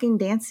 no fucking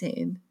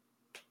dancing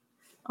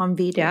on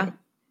V-Day. Yeah.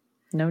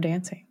 No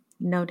dancing.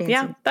 No dancing.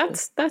 Yeah,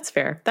 that's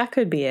fair. That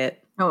could be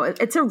it. No,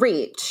 it's a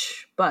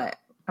reach, but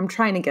I'm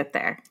trying to get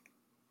there.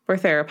 We're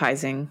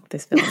therapizing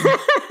this film.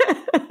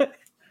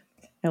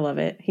 I love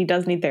it. He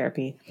does need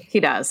therapy. He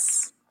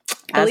does.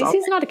 At least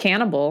he's not a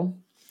cannibal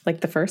like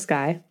the first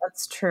guy.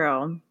 That's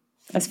true.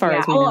 As far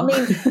as we know. I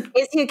mean,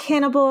 is he a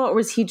cannibal or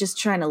was he just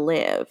trying to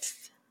live?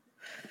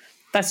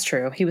 That's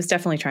true. He was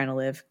definitely trying to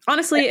live.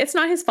 Honestly, it's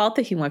not his fault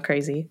that he went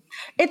crazy.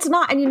 It's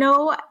not.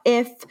 And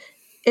if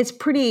it's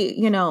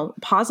pretty,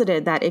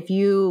 posited that if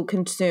you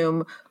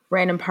consume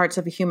random parts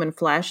of a human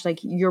flesh, like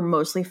you're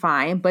mostly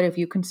fine. But if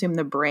you consume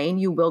the brain,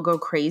 you will go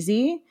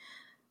crazy.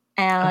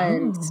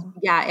 And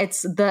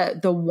it's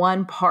the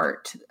one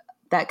part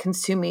that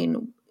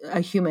consuming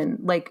a human,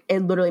 like it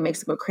literally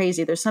makes it go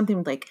crazy. There's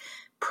something like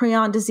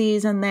prion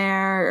disease in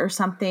there or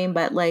something,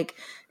 but like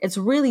it's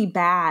really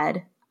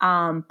bad.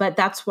 But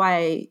that's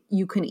why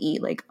you can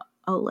eat like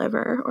a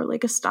liver or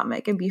like a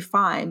stomach and be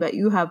fine. But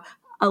you have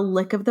a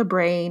lick of the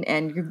brain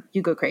and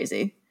you go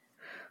crazy.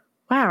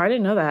 Wow, I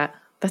didn't know that.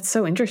 That's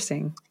so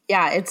interesting.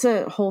 Yeah, it's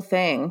a whole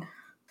thing.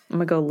 I'm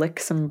going to go lick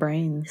some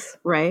brains.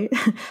 Right?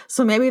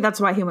 So maybe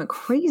that's why he went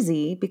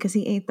crazy, because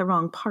he ate the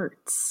wrong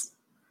parts.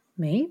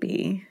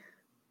 Maybe.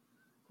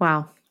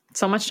 Wow.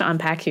 So much to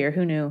unpack here.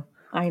 Who knew?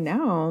 I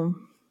know.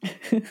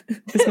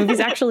 This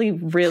movie's actually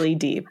really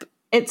deep.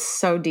 It's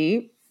so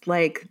deep.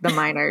 Like the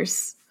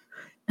miners.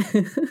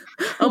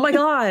 Oh my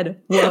God.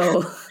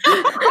 Whoa.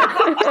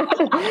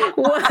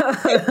 Whoa.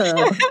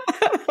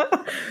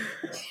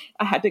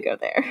 I had to go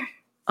there.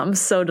 I'm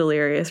so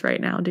delirious right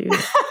now, dude.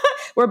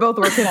 We're both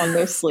working on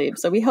no sleep,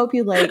 so we hope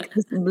you like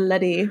this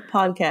bloody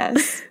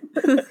podcast.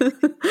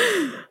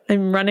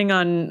 I'm running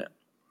on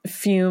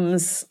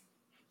fumes,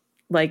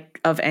 like,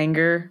 of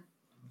anger.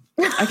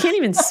 I can't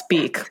even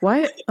speak.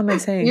 What am I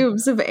saying?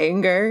 Fumes of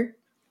anger.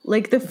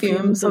 Like the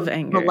fumes of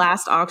anger. The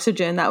last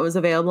oxygen that was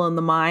available in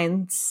the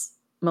mines.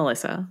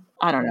 Melissa.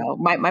 I don't know.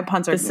 My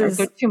puns are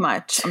too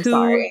much. I'm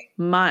sorry.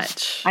 Too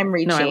much. I'm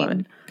reaching. No, I love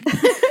it.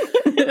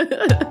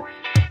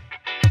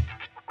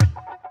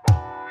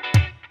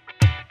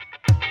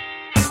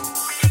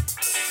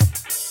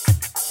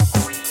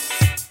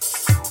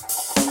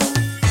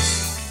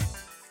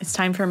 It's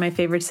time for my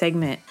favorite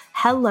segment.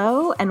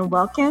 Hello and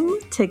welcome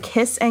to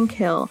Kiss and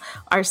Kill,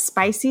 our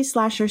spicy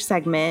slasher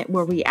segment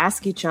where we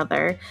ask each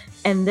other,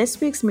 in this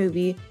week's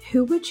movie,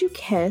 who would you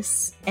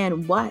kiss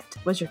and what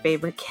was your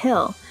favorite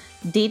kill?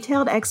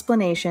 Detailed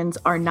explanations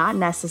are not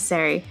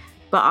necessary,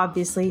 but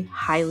obviously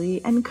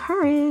highly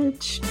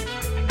encouraged.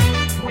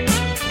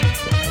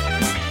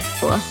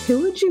 Well, who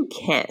would you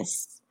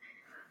kiss?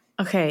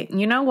 Okay,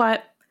 you know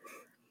what?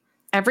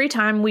 Every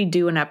time we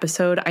do an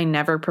episode, I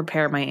never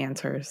prepare my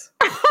answers.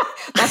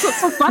 That's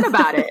what's so fun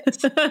about it.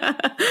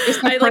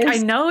 I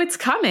know it's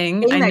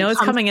coming. I know it's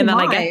coming, and then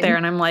I get there,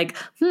 and I'm like,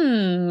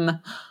 I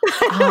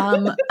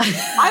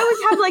always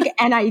have like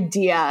an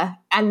idea,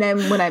 and then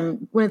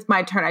when it's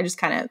my turn, I just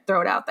kind of throw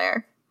it out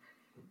there.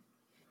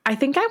 I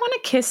think I want to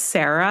kiss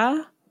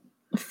Sarah.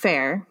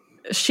 Fair.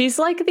 She's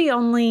like the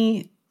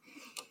only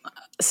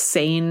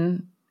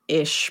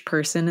sane-ish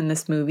person in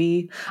this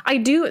movie.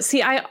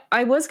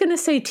 I was going to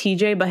say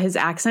TJ, but his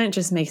accent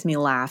just makes me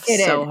laugh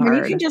so hard.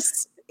 I mean,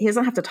 he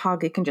doesn't have to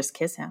talk. You can just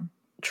kiss him.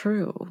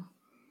 True.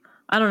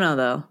 I don't know,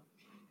 though.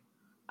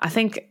 I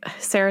think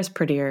Sarah's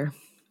prettier.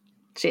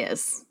 She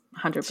is.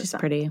 100%. She's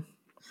pretty.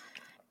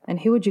 And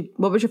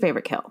what was your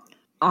favorite kill?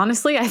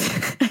 Honestly, I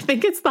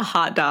think it's the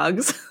hot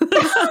dogs.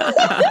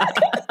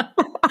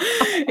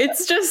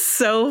 It's just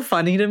so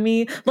funny to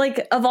me.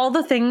 Like, of all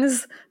the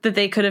things that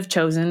they could have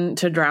chosen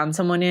to drown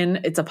someone in,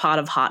 it's a pot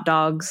of hot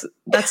dogs.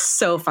 That's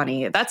so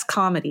funny. That's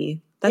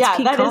comedy. That's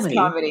peak comedy. Is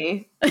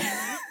comedy.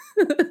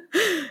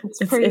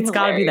 It's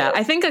got to be that.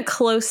 I think a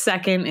close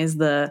second is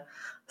the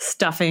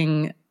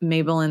stuffing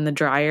Mabel in the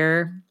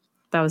dryer.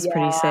 That was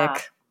pretty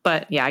sick.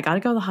 But yeah, I got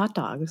to go with the hot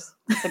dogs.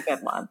 That's a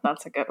good one.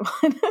 That's a good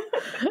one.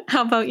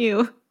 How about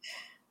you?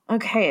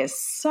 Okay,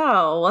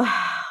 so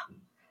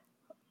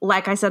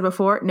like I said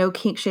before, no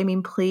kink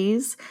shaming,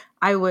 please.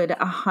 I would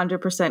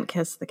 100%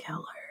 kiss the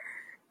killer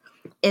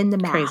in the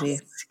mask. Crazy.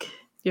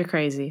 You're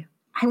crazy.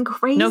 I'm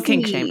crazy. No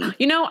kink shame.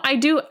 You know, I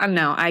do.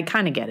 No, I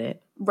kind of get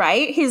it.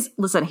 Right? He's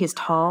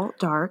tall,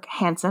 dark,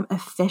 handsome,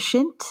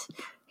 efficient.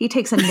 He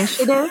takes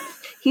initiative.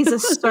 He's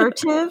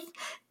assertive.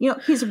 You know,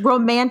 he's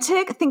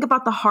romantic. Think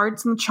about the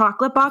hearts in the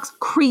chocolate box.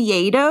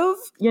 Creative,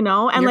 you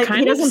know, and You're like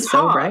he doesn't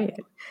talk. Right.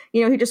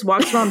 You know, he just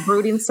walks around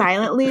brooding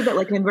silently, but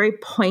like in a very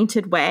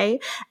pointed way.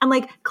 And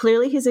like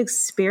clearly he's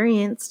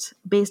experienced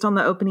based on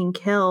the opening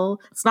kill.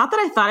 It's not that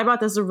I thought about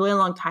this a really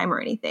long time or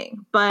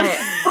anything, but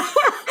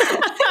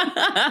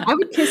I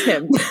would kiss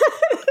him.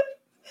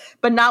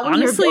 But not when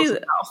honestly, you're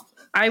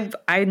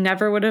I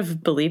never would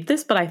have believed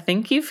this, but I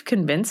think you've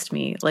convinced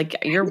me. Like,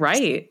 you're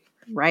right.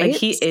 Right? Like,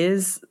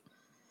 he's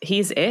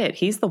it.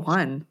 He's the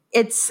one.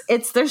 It's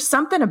there's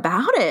something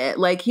about it.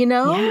 Like, you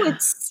know,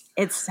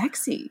 it's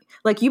sexy.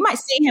 Like, you might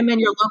see him in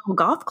your local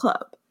golf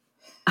club.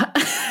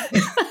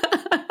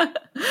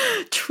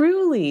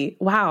 Truly.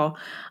 Wow.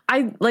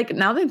 I like,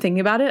 now that I'm thinking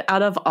about it,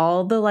 out of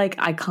all the like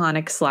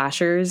iconic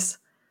slashers,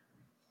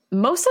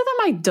 most of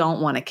them I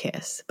don't want to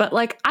kiss, but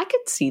like I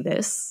could see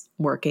this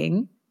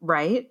working.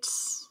 Right?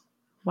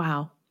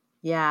 Wow.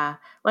 Yeah.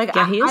 Like,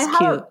 yeah, he is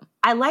cute.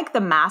 I like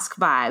the mask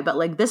vibe, but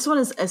like this one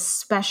is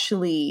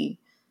especially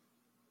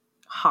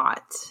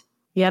hot.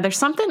 Yeah, there's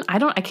something I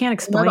can't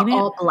explain it.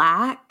 All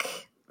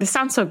black. This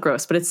sounds so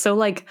gross, but it's so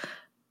like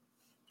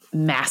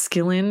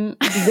masculine.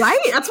 Right?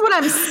 That's what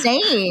I'm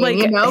saying. Like,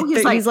 you know,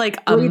 he's like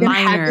a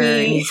miner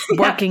and he's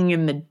working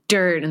in the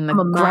dirt and the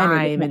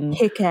grime and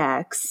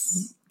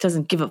pickaxe.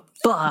 Doesn't give a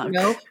fuck. You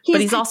know? But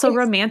he's also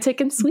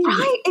romantic and sweet.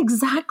 Right,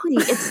 exactly.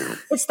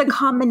 It's the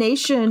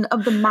combination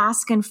of the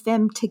mask and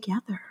femme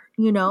together.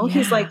 You know,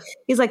 he's like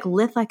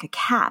lithe like a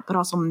cat, but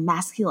also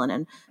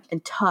masculine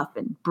and tough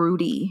and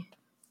broody.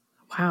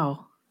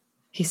 Wow.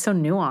 He's so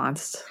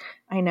nuanced.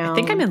 I know. I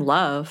think I'm in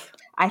love.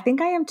 I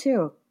think I am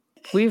too.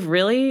 We've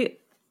really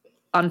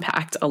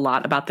unpacked a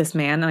lot about this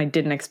man, and I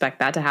didn't expect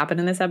that to happen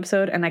in this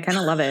episode, and I kind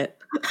of love it.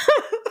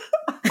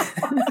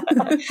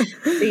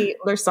 See,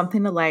 there's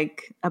something to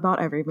like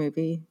about every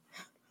movie.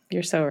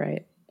 You're so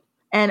right.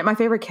 And my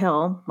favorite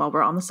kill, while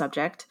we're on the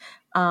subject,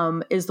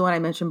 is the one I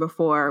mentioned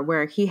before,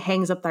 where he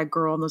hangs up that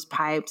girl in those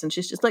pipes and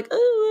she's just like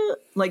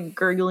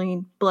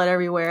gurgling, blood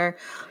everywhere.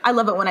 I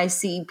love it when I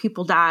see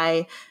people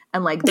die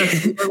and like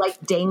they're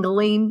like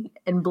dangling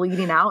and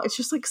bleeding out. It's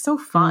just like so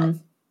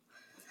fun.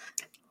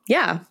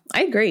 Yeah,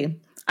 I agree.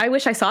 I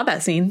wish I saw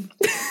that scene.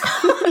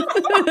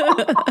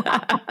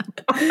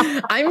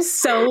 I'm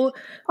so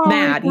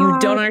mad. You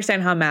don't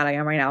understand how mad I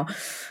am right now.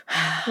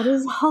 That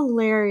is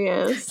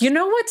hilarious. You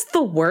know what's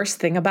the worst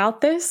thing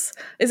about this?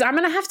 Is I'm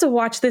going to have to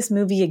watch this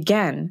movie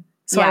again.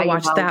 So I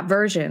watched that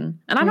version.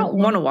 And I don't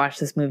want to watch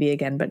this movie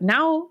again, but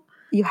now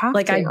you have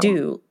like to. I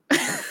do.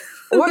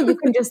 Or you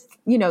can just,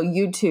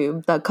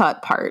 YouTube the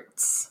cut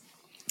parts.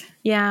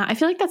 Yeah, I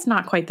feel like that's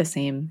not quite the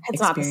same.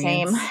 It's not the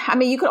same. I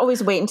mean, you could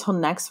always wait until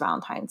next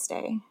Valentine's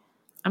Day.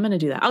 I'm going to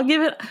do that. I'll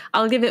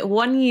give it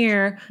 1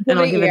 year and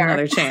I'll give it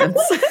another chance.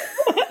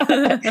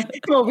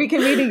 Well, we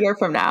can meet a year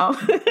from now.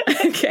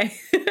 Okay.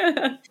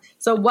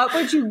 So what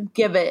would you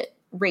give it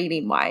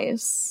rating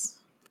wise?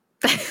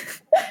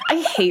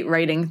 I hate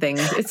rating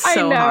things. It's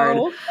so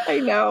hard.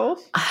 I know.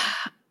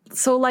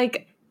 So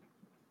like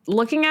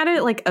looking at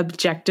it like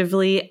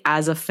objectively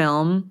as a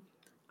film,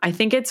 I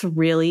think it's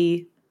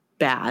really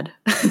bad.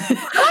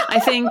 I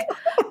think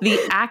the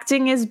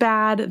acting is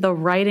bad. The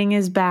writing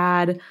is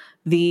bad.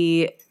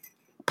 The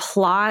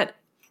plot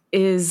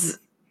is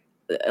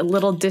a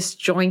little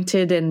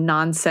disjointed and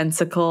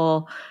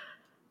nonsensical.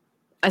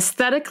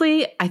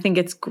 Aesthetically, I think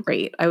it's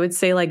great. I would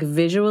say like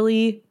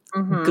visually,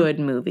 good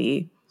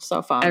movie.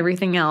 So fun.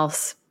 Everything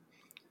else,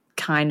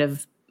 kind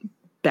of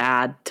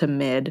bad to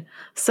mid.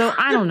 So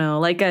I don't know,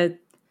 like a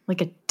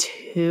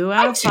 2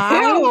 out of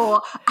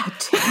 5. A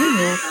 2.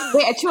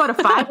 Wait, a 2 out of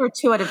 5 or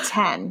 2 out of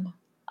 10?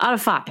 Out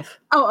of 5.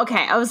 Oh,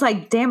 okay. I was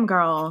like, damn,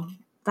 girl,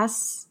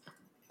 that's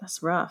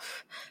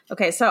rough.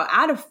 Okay, so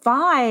out of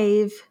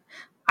 5,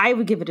 I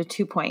would give it a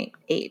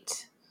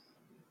 2.8.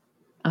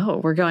 Oh,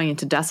 we're going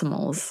into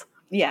decimals.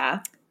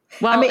 Yeah.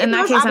 Well, I mean, in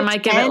that case, I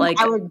might give it like...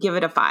 I would give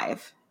it a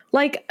 5.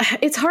 Like,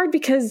 it's hard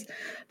because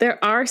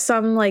there are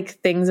some like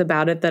things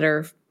about it that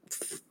are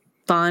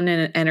fun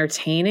and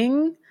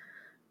entertaining,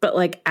 but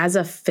like as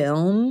a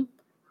film,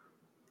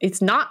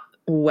 it's not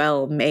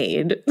well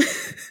made.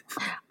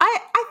 I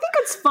think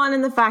it's fun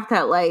in the fact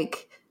that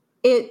like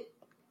it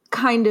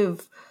kind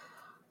of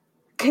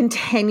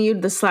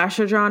continued the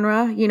slasher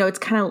genre. You know, it's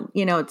kind of,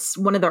 you know, it's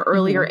one of the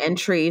earlier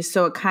entries,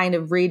 so it kind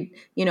of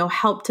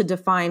helped to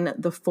define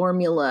the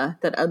formula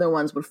that other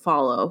ones would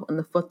follow in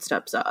the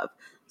footsteps of.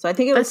 So I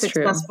think it was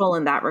successful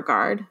in that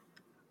regard.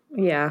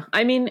 Yeah.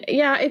 I mean,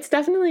 yeah, it's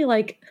definitely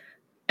like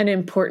an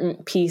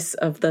important piece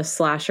of the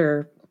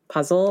slasher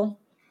puzzle,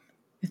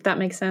 if that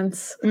makes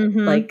sense.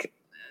 Like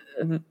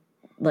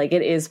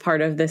it is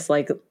part of this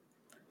like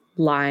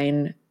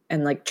line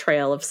and like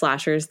trail of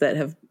slashers that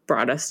have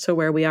brought us to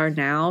where we are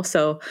now.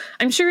 So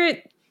I'm sure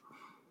it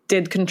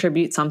did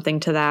contribute something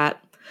to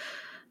that.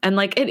 And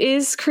like, it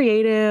is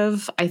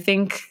creative. I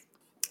think,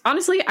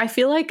 honestly, I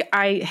feel like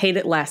I hate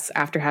it less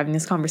after having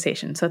this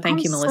conversation. So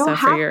thank you, Melissa,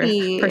 for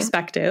your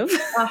perspective.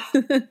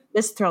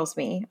 This thrills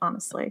me,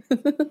 honestly.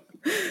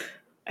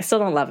 I still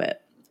don't love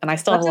it. And I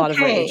still have a lot of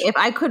rage. If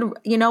I could,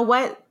 you know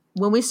what?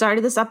 When we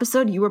started this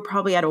episode, you were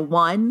probably at a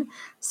 1.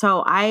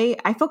 So I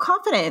feel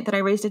confident that I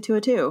raised it to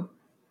a 2.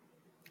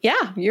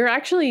 Yeah, you're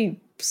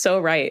actually so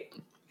right.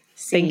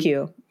 Thank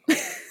you.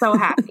 So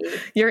happy.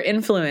 Your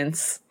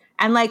influence.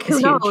 And like, who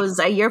knows,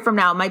 a year from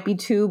now, it might be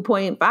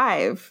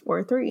 2.5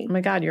 or 3. Oh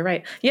my God, you're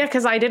right. Yeah,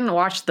 because I didn't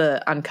watch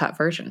the uncut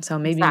version. So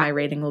maybe my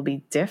rating will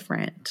be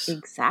different.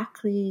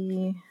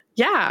 Exactly.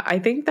 Yeah, I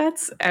think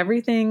that's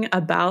everything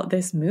about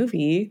this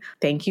movie.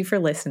 Thank you for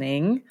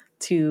listening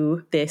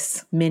to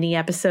this mini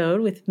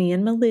episode with me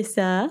and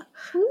Melissa.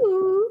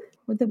 Ooh,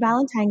 with the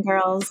Valentine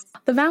girls.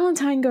 The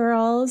Valentine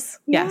girls.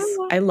 Yeah. Yes,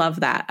 I love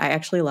that. I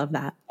actually love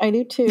that. I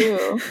do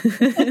too.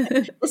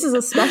 This is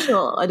a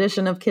special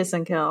edition of Kiss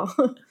and Kill.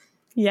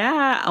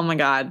 Yeah. Oh my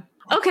God.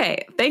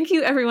 Okay. Thank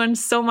you everyone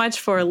so much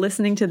for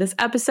listening to this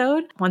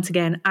episode. Once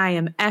again, I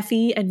am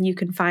Ephie and you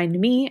can find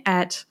me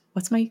at,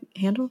 what's my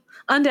handle?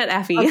 Undead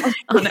Ephie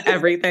on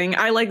everything.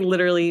 I like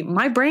literally,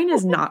 my brain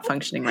is not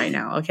functioning right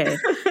now. Okay.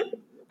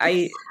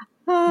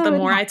 The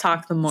more I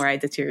talk, the more I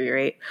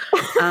deteriorate.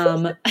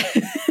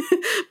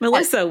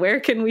 Melissa, where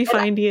can we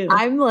find you?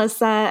 I'm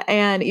Melissa,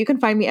 and you can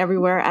find me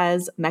everywhere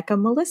as Mecha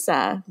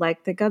Melissa,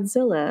 like the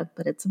Godzilla,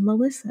 but it's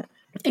Melissa.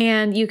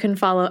 And you can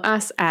follow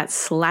us at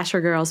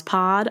Slasher Girls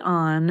Pod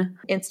on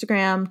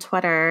Instagram,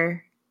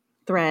 Twitter,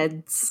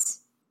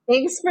 Threads.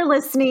 Thanks for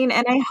listening,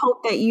 and I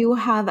hope that you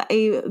have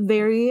a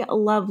very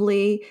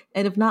lovely,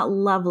 and if not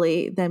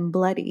lovely, then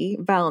bloody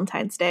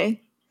Valentine's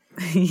Day.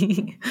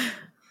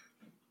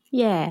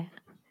 Yeah.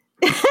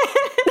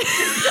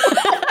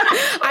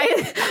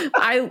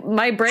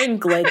 My brain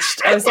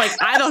glitched. I was like,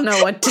 I don't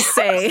know what to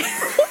say.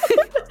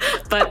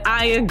 But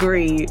I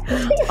agree.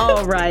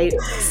 All right.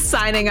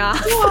 Signing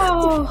off.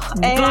 Whoa.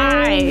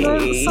 Bye.